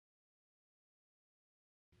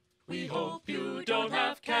We hope you don't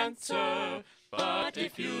have cancer, but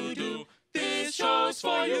if you do, this show's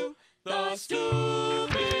for you. The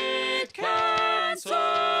Stupid Cancer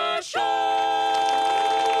Show!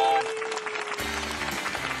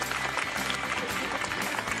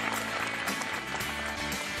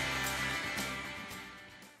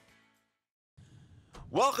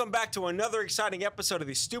 Welcome back to another exciting episode of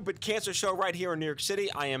the Stupid Cancer Show right here in New York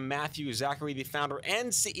City. I am Matthew Zachary, the founder and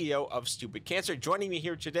CEO of Stupid Cancer. Joining me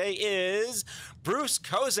here today is Bruce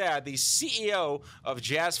Cozadd, the CEO of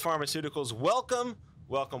Jazz Pharmaceuticals. Welcome,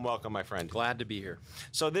 welcome, welcome, my friend. Glad to be here.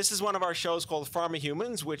 So this is one of our shows called Pharma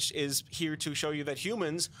Humans, which is here to show you that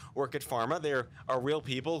humans work at pharma. They are real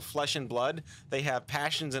people, flesh and blood. They have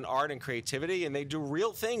passions in art and creativity, and they do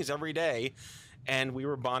real things every day. And we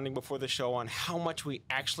were bonding before the show on how much we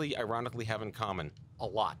actually, ironically, have in common. A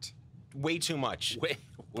lot. Way too much. Way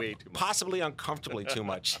too much. Possibly uncomfortably too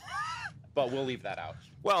much. But we'll leave that out.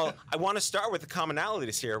 Well, I want to start with the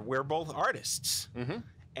commonalities here. We're both artists. Mm-hmm.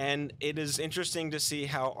 And it is interesting to see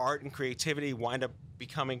how art and creativity wind up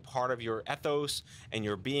becoming part of your ethos and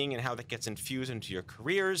your being and how that gets infused into your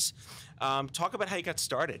careers. Talk about how you got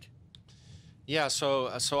started. Yeah, so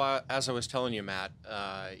as I was telling you, Matt,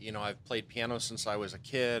 I've played piano since I was a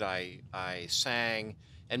kid. I sang,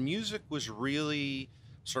 and music was really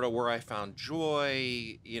sort of where I found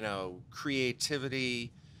joy,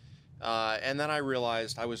 creativity. And then I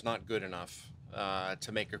realized I was not good enough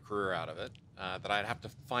to make a career out of it, that I'd have to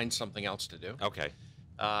find something else to do. Okay.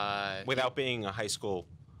 Without being a high school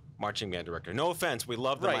marching band director. No offense, we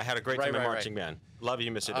love them. Right. I had a great time in marching band. Love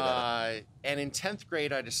you, Mr. DeVetta. And in 10th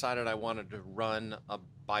grade, I decided I wanted to run a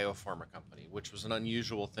biopharma company, which was an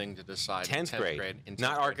unusual thing to decide. 10th grade. In 10th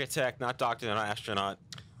not grade. architect, not doctor, not astronaut.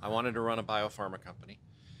 I wanted to run a biopharma company.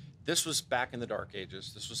 This was back in the dark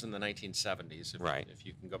ages. This was in the 1970s, if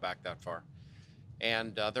you can go back that far.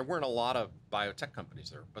 And there weren't a lot of biotech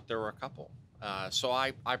companies there, but there were a couple. So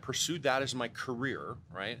I pursued that as my career,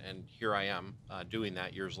 right? And here I am doing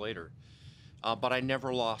that years later. But I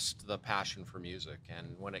never lost the passion for music.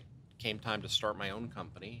 And when it came time to start my own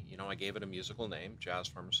company, I gave it a musical name, Jazz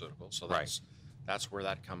Pharmaceuticals. So that's where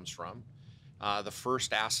that comes from. The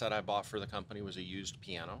first asset I bought for the company was a used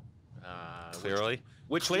piano.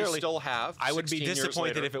 Which we still have. I would be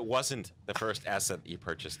disappointed if it wasn't the first asset that you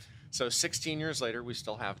purchased. So 16 years later, we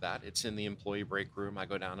still have that. It's in the employee break room. I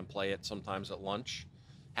go down and play it sometimes at lunch,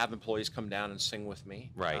 have employees come down and sing with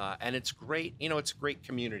me. Right. And it's great. It's great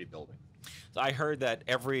community building. So I heard that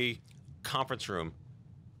every conference room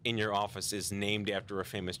in your office is named after a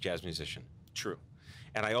famous jazz musician. True.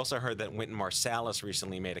 And I also heard that Wynton Marsalis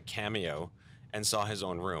recently made a cameo and saw his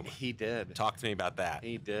own room. He did. Talk to me about that.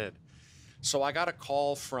 He did. So I got a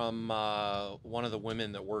call from one of the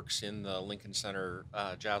women that works in the Lincoln Center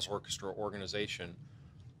Jazz Orchestra organization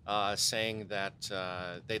saying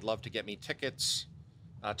that they'd love to get me tickets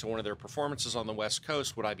to one of their performances on the West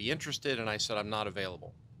Coast. Would I be interested? And I said, I'm not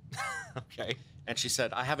available. Okay. And she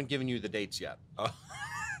said, I haven't given you the dates yet. Oh.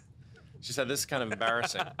 She said, this is kind of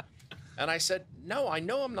embarrassing. And I said, no, I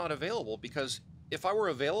know I'm not available because if I were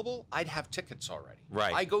available, I'd have tickets already.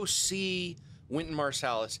 Right. I go see Wynton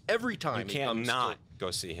Marsalis every time he comes. You can't not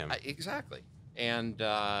go see him. Exactly. And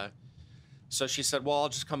so she said, well, I'll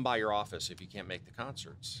just come by your office if you can't make the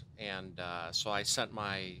concerts. And so I sent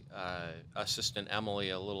my assistant, Emily,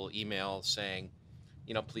 a little email saying,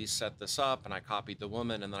 please set this up. And I copied the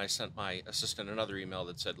woman. And then I sent my assistant another email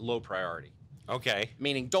that said low priority. Okay.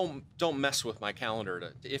 Meaning don't mess with my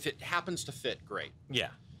calendar. If it happens to fit, great. Yeah.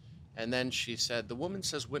 And then she said, the woman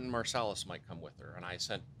says Wynton Marsalis might come with her. And I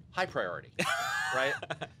said, high priority, right?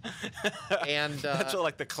 And that's what,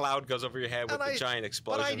 like the cloud goes over your head with the giant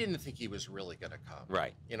explosion. But I didn't think he was really going to come.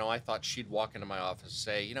 Right. I thought she'd walk into my office and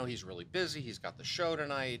say, he's really busy. He's got the show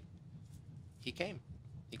tonight. He came.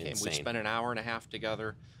 He came. Insane. We spent an hour and a half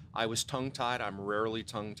together. I was tongue-tied. I'm rarely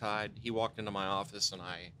tongue-tied. He walked into my office and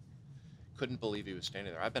I couldn't believe he was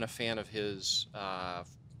standing there. I've been a fan of his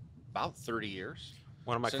about 30 years.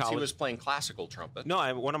 Since he was playing classical trumpet. No,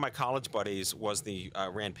 one of my college buddies was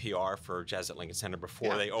ran PR for Jazz at Lincoln Center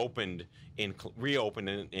before they reopened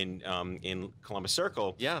in Columbus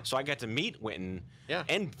Circle. Yeah. So I got to meet Wynton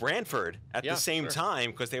and Branford at the same time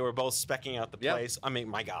because they were both specking out the place. I mean,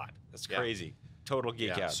 my God, that's crazy. Total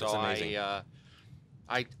geek out. So that's amazing.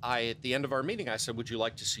 I at the end of our meeting, I said, "Would you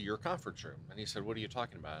like to see your conference room?" And he said, "What are you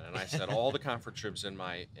talking about?" And I said, "All the conference rooms in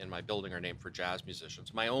my building are named for jazz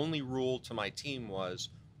musicians. My only rule to my team was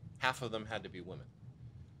half of them had to be women."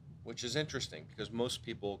 which is interesting because most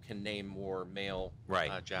people can name more male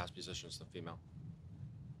jazz musicians than female.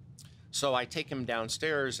 So I take him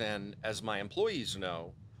downstairs, and as my employees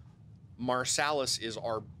know, Marsalis is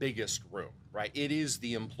our biggest room, right? It is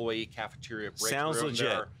the employee cafeteria break Sounds room.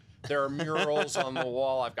 legit. There are murals on the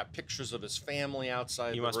wall. I've got pictures of his family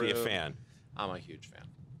outside You the must room. be a fan. I'm a huge fan.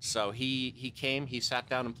 So he came, he sat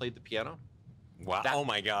down and played the piano. Wow. Oh,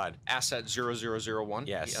 my God. Asset 0001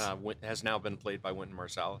 Yes. Has now been played by Wynton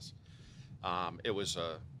Marsalis. It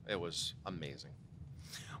was amazing.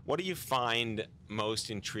 What do you find most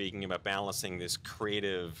intriguing about balancing this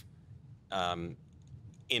creative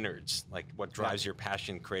innards, like what drives your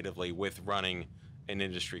passion creatively, with running an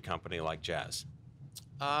industry company like Jazz?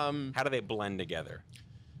 How do they blend together?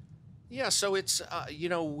 Yeah, so it's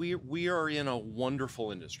we are in a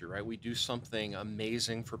wonderful industry, right? We do something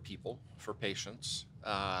amazing for people, for patients.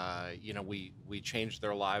 We change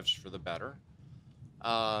their lives for the better.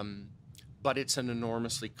 But it's an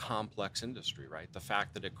enormously complex industry, right? The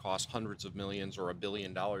fact that it costs hundreds of millions or $1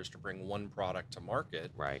 billion to bring one product to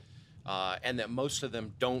market, right, and that most of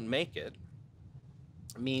them don't make it,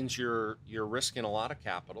 means you're risking a lot of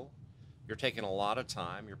capital, you're taking a lot of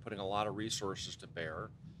time, you're putting a lot of resources to bear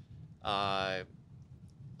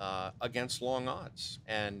against long odds.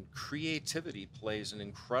 And creativity plays an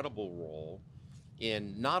incredible role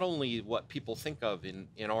in not only what people think of in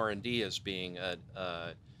R&D as being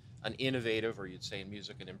an innovative, or you'd say in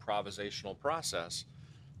music, an improvisational process,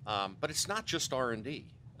 but it's not just R&D.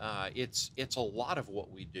 It's a lot of what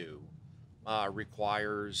we do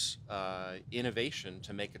requires innovation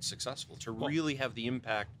to make it successful, to really have the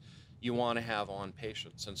impact you want to have on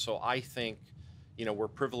patients. And so I think, we're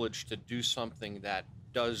privileged to do something that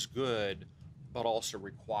does good, but also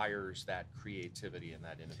requires that creativity and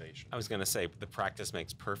that innovation. I was going to say, the practice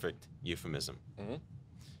makes perfect euphemism. Mm-hmm.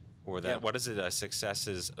 Or that, what is it?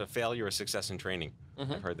 A failure or success in training.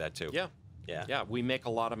 Mm-hmm. I've heard that too. Yeah. We make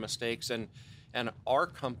a lot of mistakes, and our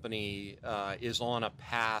company is on a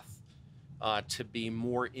path to be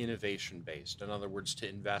more innovation based. In other words, to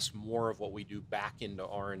invest more of what we do back into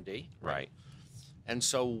R&D. Right. And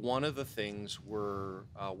so one of the things we're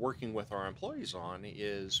working with our employees on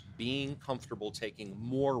is being comfortable taking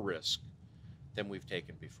more risk than we've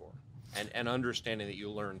taken before, and understanding that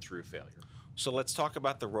you learn through failure. So let's talk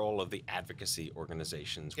about the role of the advocacy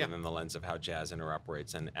organizations within the lens of how Jazz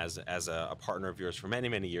interoperates. And as a partner of yours for many,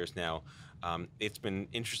 many years now, it's been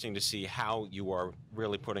interesting to see how you are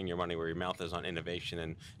really putting your money where your mouth is on innovation.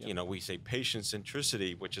 And, we say patient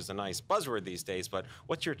centricity, which is a nice buzzword these days, but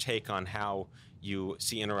what's your take on how you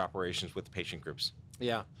see interoperations with patient groups?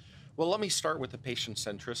 Yeah. Well, let me start with the patient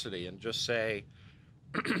centricity and just say,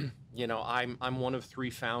 I'm one of 3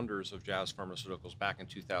 founders of Jazz Pharmaceuticals back in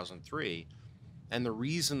 2003. And the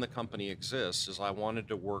reason the company exists is I wanted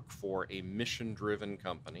to work for a mission-driven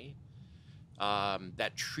company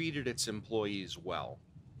that treated its employees well.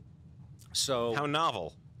 So how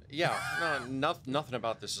novel? Yeah, nothing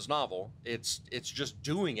about this is novel. It's just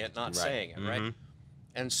doing it, not saying it, right?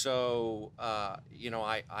 And so,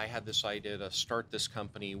 I had this idea to start this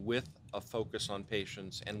company with a focus on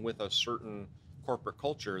patients and with a certain corporate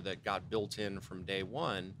culture that got built in from day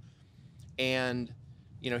one. And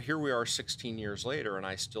here we are 16 years later, and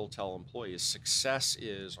I still tell employees, success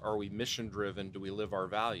is, are we mission-driven? Do we live our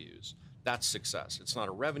values? That's success. It's not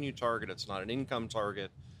a revenue target. It's not an income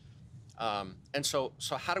target. And so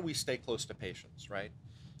how do we stay close to patients, right?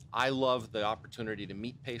 I love the opportunity to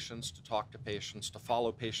meet patients, to talk to patients, to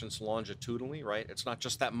follow patients longitudinally, right? It's not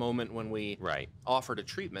just that moment when we offered a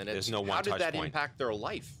treatment. It's how did that impact their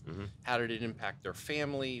life? How did it impact their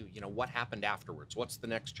family? What happened afterwards? What's the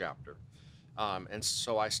next chapter? And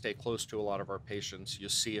so I stay close to a lot of our patients. You'll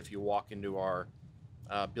see if you walk into our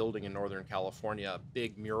building in Northern California, a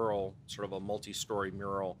big mural, sort of a multi-story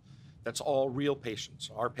mural, that's all real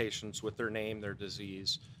patients, our patients with their name, their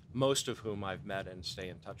disease, most of whom I've met and stay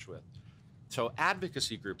in touch with. So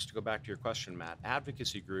advocacy groups, to go back to your question, Matt,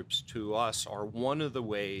 advocacy groups to us are one of the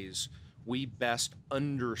ways we best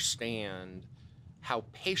understand how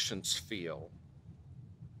patients feel,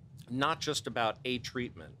 not just about a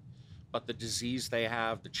treatment, but the disease they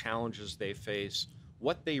have, the challenges they face,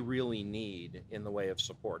 what they really need in the way of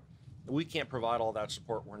support. We can't provide all that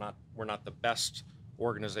support. We're not the best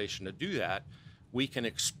organization to do that. We can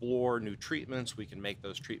explore new treatments. We can make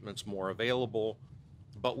those treatments more available,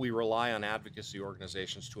 but we rely on advocacy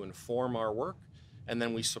organizations to inform our work, and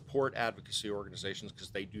then we support advocacy organizations because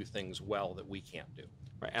they do things well that we can't do.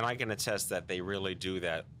 Right, and I can attest that they really do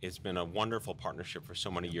that. It's been a wonderful partnership for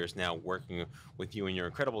so many years now, working with you and your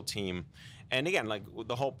incredible team. And again, like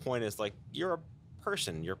the whole point is, like, you're a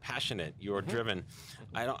person, you're passionate, you're driven.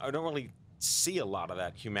 I don't really see a lot of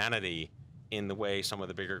that humanity in the way some of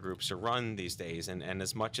the bigger groups are run these days. And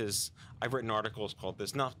as much as I've written articles called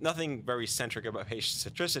 "There's nothing very centric about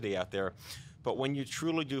patient centricity out there," but when you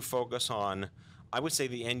truly do focus on, I would say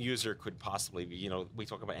the end user could possibly be, we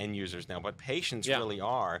talk about end users now, but patients really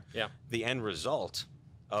are the end result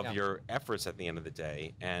of your efforts at the end of the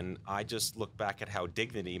day. And I just look back at how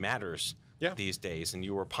dignity matters these days, and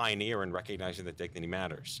you were a pioneer in recognizing that dignity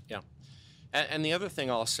matters. Yeah. And the other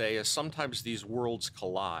thing I'll say is sometimes these worlds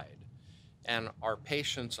collide, and our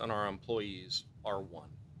patients and our employees are one,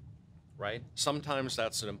 right? Sometimes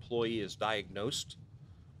that's an employee is diagnosed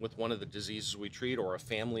with one of the diseases we treat, or a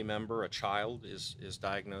family member, a child is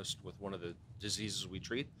diagnosed with one of the diseases we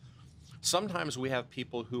treat. Sometimes we have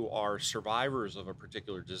people who are survivors of a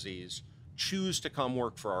particular disease choose to come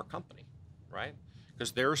work for our company, right?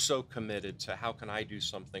 Because they're so committed to how can I do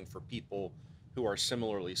something for people who are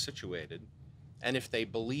similarly situated. And if they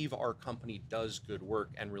believe our company does good work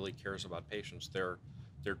and really cares about patients, they're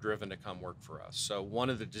driven to come work for us. So one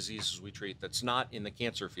of the diseases we treat that's not in the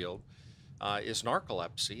cancer field is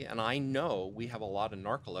narcolepsy. And I know we have a lot of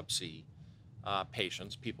narcolepsy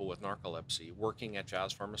patients, people with narcolepsy, working at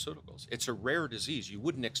Jazz Pharmaceuticals. It's a rare disease. You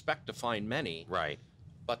wouldn't expect to find many, right?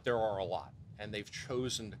 But there are a lot. And they've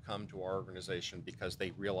chosen to come to our organization because they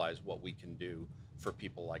realize what we can do for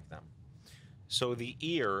people like them. So the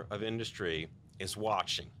ear of industry is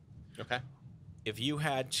watching. Okay. If you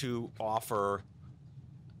had to offer,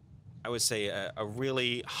 I would say, a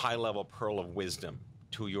really high-level pearl of wisdom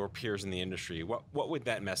to your peers in the industry, what would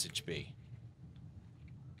that message be?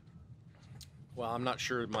 Well, I'm not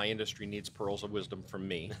sure my industry needs pearls of wisdom from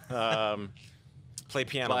me. Play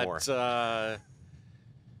piano more.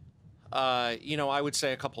 I would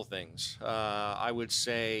say a couple things. I would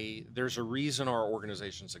say there's a reason our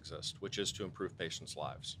organizations exist, which is to improve patients'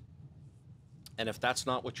 lives. And if that's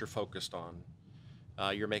not what you're focused on,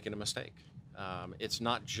 you're making a mistake. It's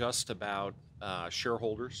not just about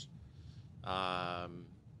shareholders.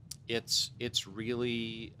 It's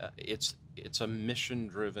really it's a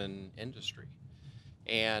mission-driven industry,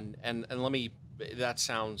 and let me. That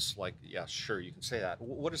sounds like, yeah, sure, you can say that.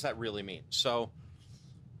 What does that really mean? So,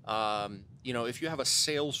 if you have a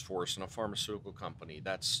sales force in a pharmaceutical company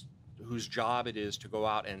whose job it is to go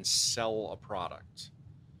out and sell a product,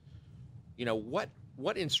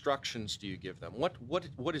 what instructions do you give them?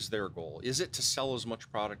 What is their goal? Is it to sell as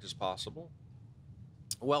much product as possible?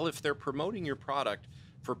 Well, if they're promoting your product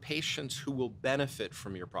for patients who will benefit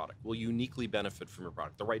from your product, will uniquely benefit from your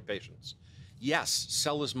product, the right patients, yes,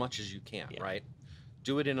 sell as much as you can, right?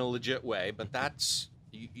 Do it in a legit way, but that's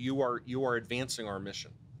you are advancing our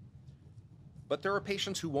mission. But there are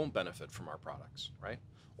patients who won't benefit from our products, right?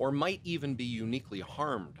 Or might even be uniquely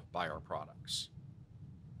harmed by our products.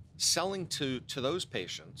 Selling to those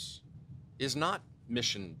patients is not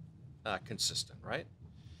mission consistent, right?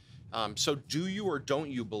 So do you or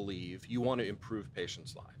don't you believe you want to improve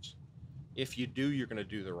patients' lives? If you do, you're going to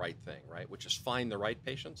do the right thing, right? Which is find the right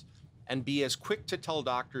patients and be as quick to tell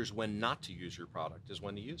doctors when not to use your product as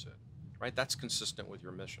when to use it, right? That's consistent with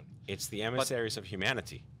your mission. It's the emissaries of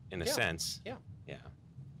humanity, in a sense. Yeah.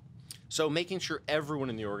 So making sure everyone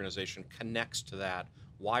in the organization connects to that.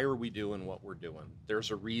 Why are we doing what we're doing?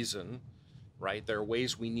 There's a reason, right? There are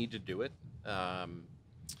ways we need to do it.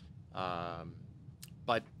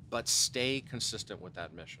 But stay consistent with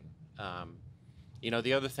that mission.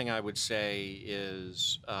 The other thing I would say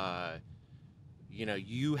is,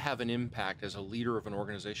 you have an impact as a leader of an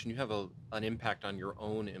organization. You have an impact on your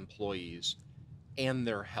own employees and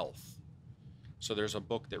their health. So there's a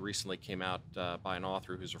book that recently came out by an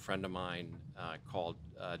author who's a friend of mine called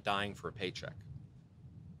Dying for a Paycheck,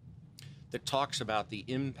 that talks about the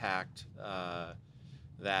impact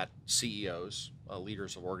that CEOs,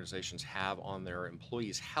 leaders of organizations, have on their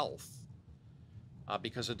employees' health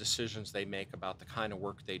because of decisions they make about the kind of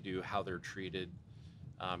work they do, how they're treated.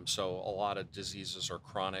 So a lot of diseases are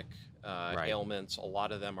chronic ailments. A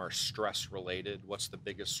lot of them are stress-related. What's the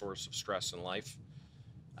biggest source of stress in life?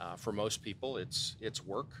 For most people, it's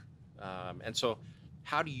work. And so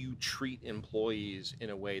how do you treat employees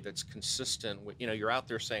in a way that's consistent with, you're out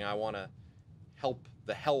there saying, I want to help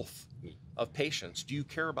the health of patients. Do you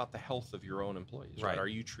care about the health of your own employees? Right? Are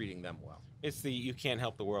you treating them well? It's you can't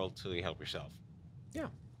help the world till you help yourself. Yeah,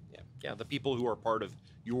 the people who are part of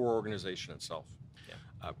your organization itself.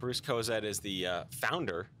 Yeah. Bruce Cozadd is the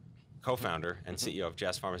co-founder and CEO of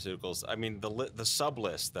Jazz Pharmaceuticals. I mean, the sub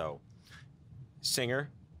list though: singer,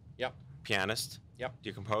 pianist. Yep. Do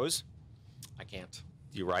you compose? I can't.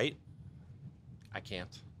 Do you write? I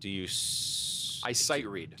can't. Do you? I sight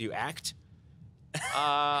read. Do you act?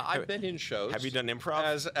 I've been in shows. Have you done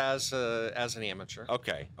improv as an amateur?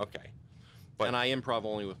 Okay. and I improv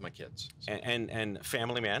only with my kids. So. And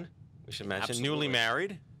family man, we should mention. Absolutely. Newly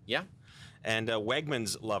married. Yeah. And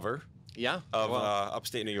Wegmans lover. Yeah. Of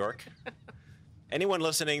upstate New York. Anyone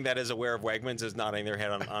listening that is aware of Wegmans is nodding their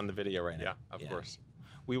head on the video right now. Yeah, of course.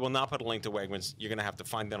 We will not put a link to Wegmans. You're going to have to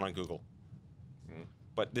find that on Google.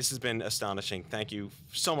 But this has been astonishing. Thank you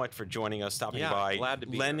so much for joining us, stopping by, glad to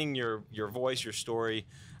be lending your voice, your story.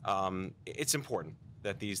 It's important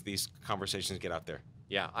that these conversations get out there.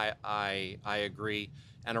 Yeah, I agree.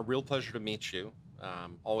 And a real pleasure to meet you.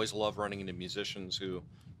 Always love running into musicians who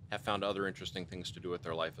have found other interesting things to do with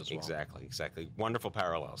their life as well. Exactly. Wonderful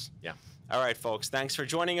parallels. Yeah. All right, folks. Thanks for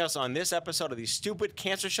joining us on this episode of the Stupid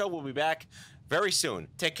Cancer Show. We'll be back very soon.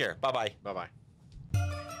 Take care. Bye-bye. Bye-bye.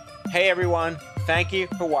 Hey, everyone. Thank you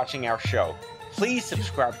for watching our show. Please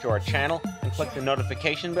subscribe to our channel and click the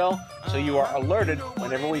notification bell so you are alerted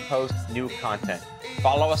whenever we post new content.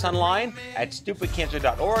 Follow us online at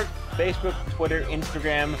stupidcancer.org, Facebook, Twitter,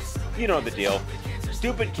 Instagram. You know the deal.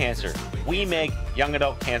 Stupid Cancer. We make young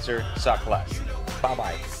adult cancer suck less.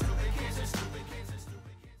 Bye-bye.